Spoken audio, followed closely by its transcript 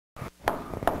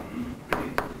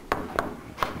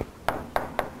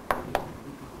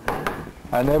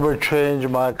I never change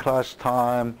my class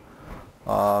time.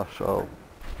 So,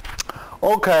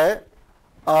 okay.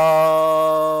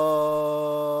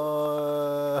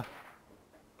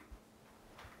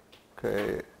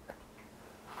 Okay.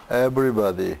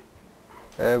 Everybody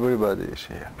is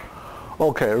here.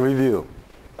 Okay, review.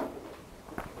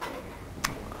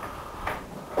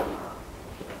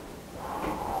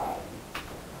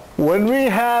 When we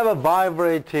have a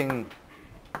vibrating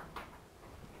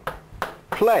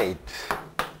plate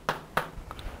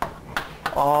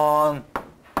on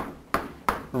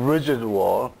rigid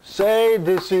wall, say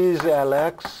this is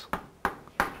Lx,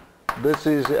 this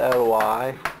is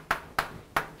Ly,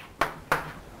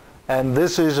 and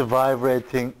this is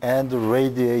vibrating and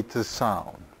radiated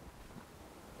sound.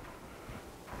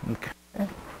 Okay.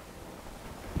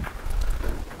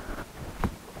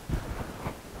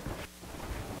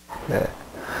 Yeah.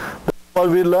 That's what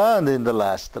we learned in the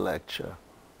last lecture.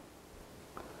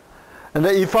 And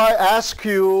if I ask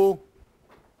you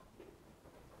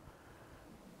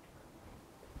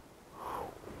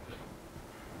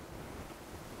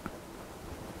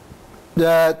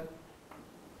that,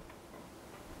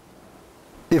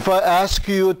 if I ask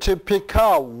you to pick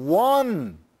out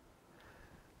one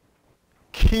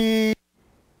key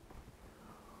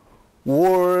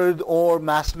word or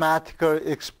mathematical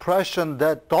expression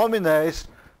that dominates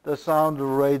the sound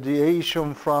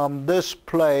radiation from this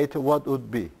plate, what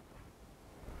would be?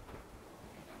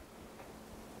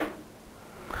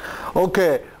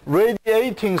 Okay,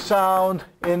 radiating sound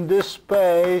in this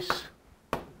space,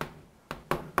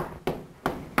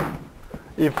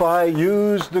 if I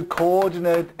use the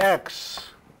coordinate x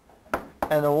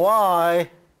and y,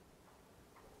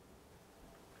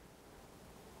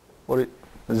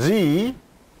 z,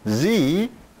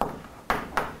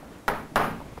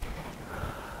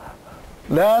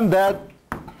 then that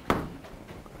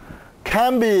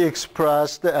can be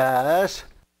expressed as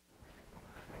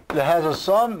it has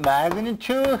some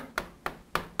magnitude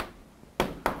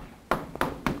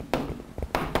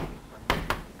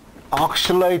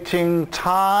oscillating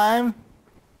time,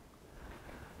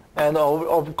 and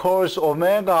of course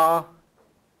omega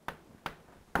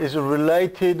is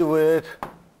related with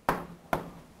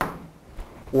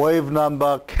wave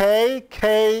number k.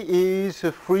 K is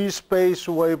a free space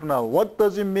wave number. What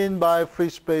does it mean by free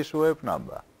space wave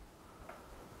number?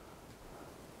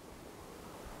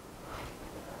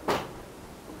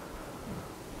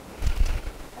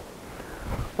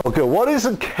 Okay, what is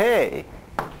a k?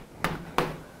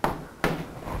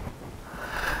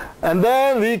 And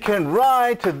then we can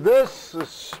write this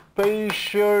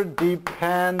spatial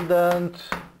dependent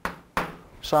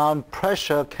sound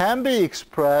pressure can be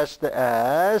expressed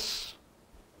as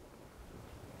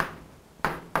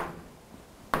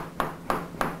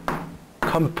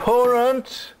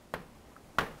component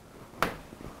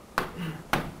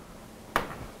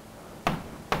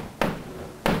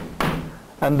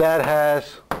and that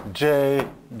has J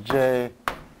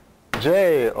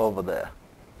over there.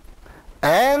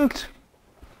 And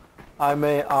I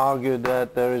may argue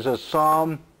that there is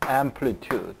some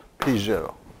amplitude,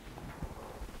 P0,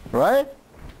 right?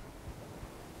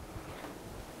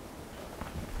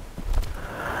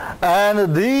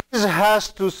 And these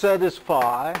has to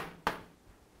satisfy,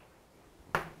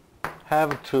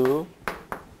 have to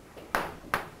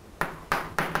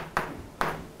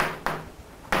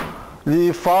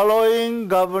the following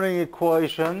governing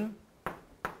equation.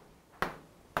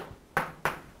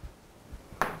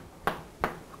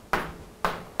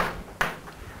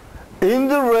 In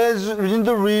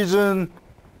the region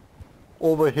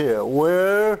over here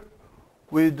where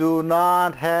we do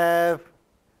not have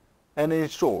any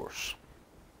source,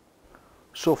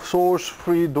 so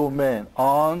source-free domain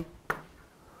on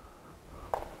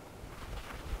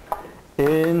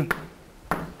in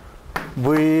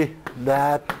V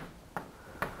that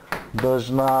does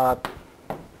not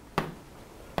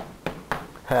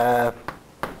have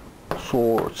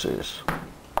sources,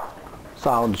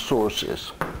 sound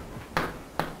sources.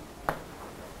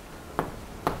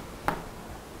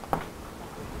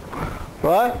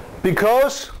 Right?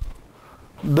 Because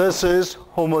this is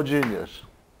homogeneous.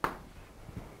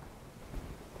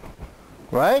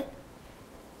 Right?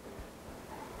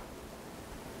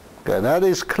 Okay, that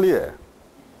is clear.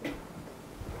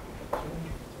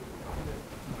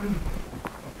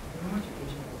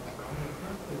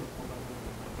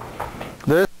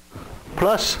 This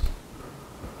plus,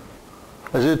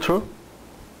 is it true?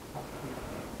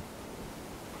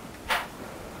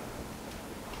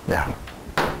 Yeah.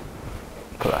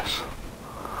 Plus.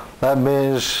 That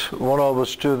means one of the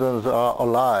students are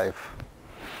alive,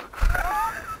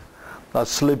 not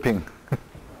sleeping.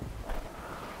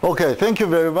 Okay, thank you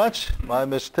very much. My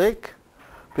mistake,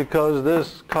 because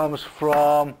this comes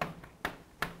from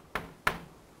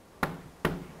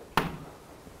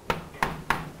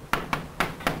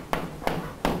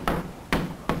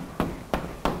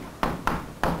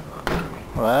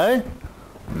right?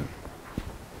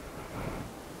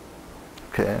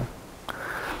 Okay.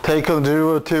 Take a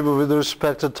derivative with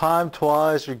respect to time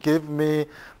twice. You give me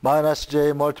minus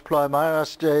j multiply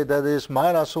minus j, that is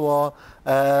minus 1,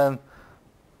 and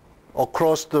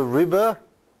across the river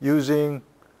using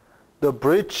the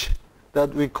bridge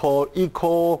that we call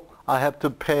equal, I have to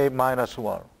pay minus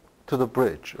 1 to the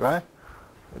bridge, right?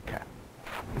 Okay.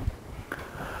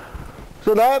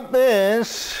 So that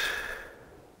means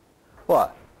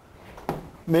what?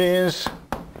 Means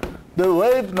the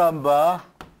wave number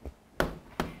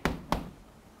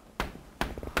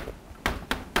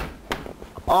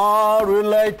are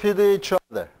related to each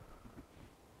other.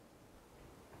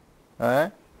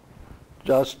 Right?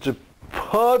 Just to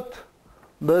put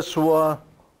this one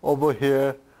over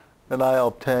here, and I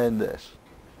obtain this.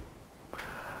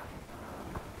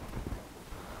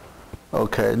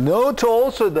 Okay, note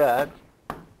also that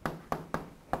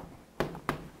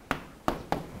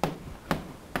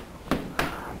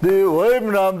the wave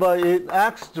number in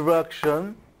x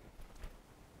direction,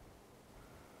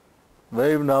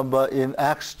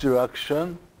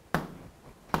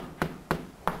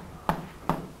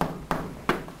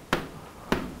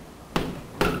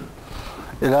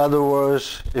 in other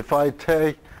words, if I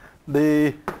take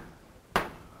the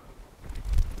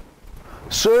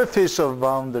surface of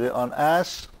boundary on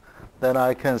S, then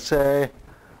I can say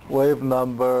wave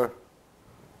number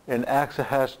in x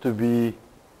has to be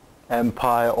m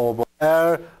pi over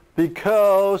r,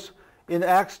 because in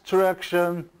x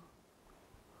direction,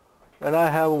 when I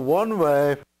have one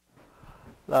wave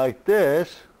like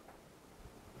this,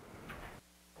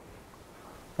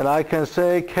 and I can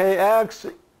say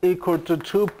kx equal to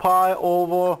 2 pi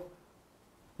over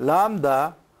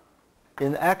lambda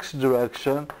in x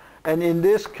direction, and in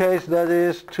this case that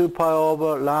is 2 pi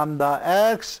over lambda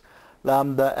x.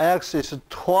 Lambda x is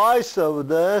twice of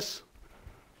this,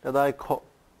 that I call,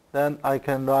 then I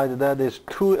can write that is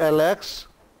 2lx.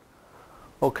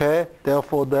 Okay,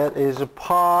 therefore that is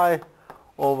pi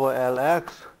over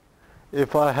lx.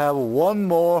 If I have one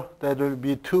more, that will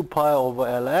be 2 pi over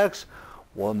lx.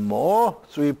 One more,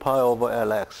 3 pi over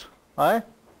lx. Right?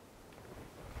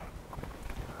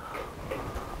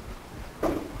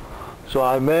 So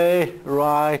I may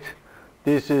write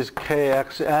this is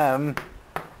kxm,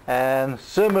 and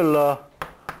similar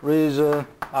reason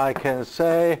I can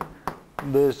say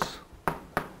this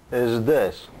is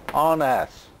this on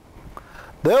S.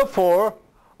 Therefore,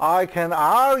 I can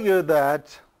argue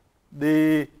that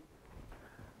the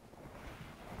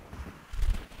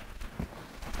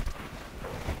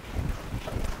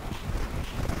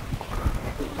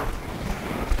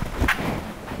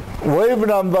wave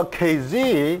number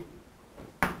kz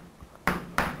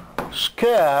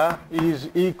square is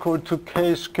equal to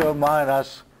k square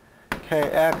minus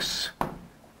kx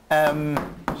m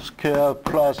square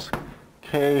plus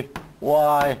ky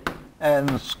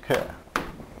n square.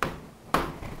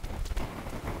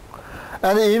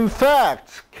 And in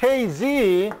fact,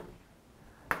 kz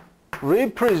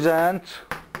represent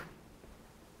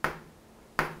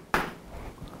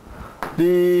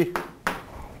the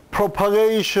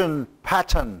propagation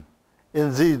pattern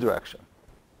in z direction.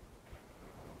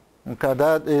 Okay,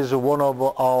 that is one of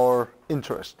our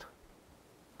interest.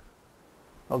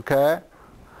 Okay,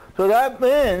 so that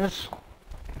means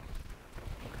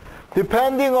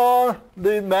depending on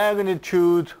the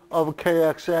magnitude of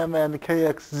kxm and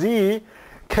kxz,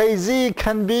 kz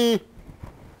can be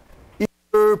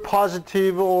either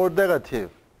positive or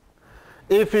negative.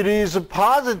 If it is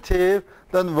positive,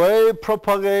 then wave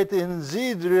propagate in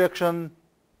z direction,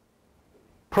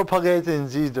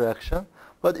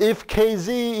 But if kz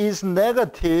is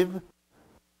negative,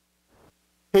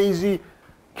 kz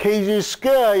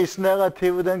square is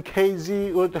negative, then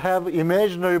kz would have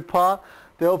imaginary part.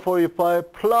 Therefore, if I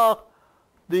plug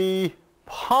the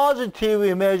positive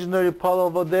imaginary part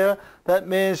over there, that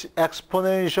means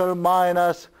exponential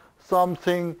minus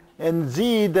something, and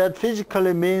z, that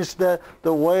physically means that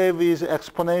the wave is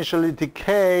exponentially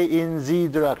decay in z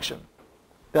direction.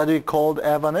 That we called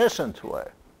evanescent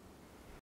wave.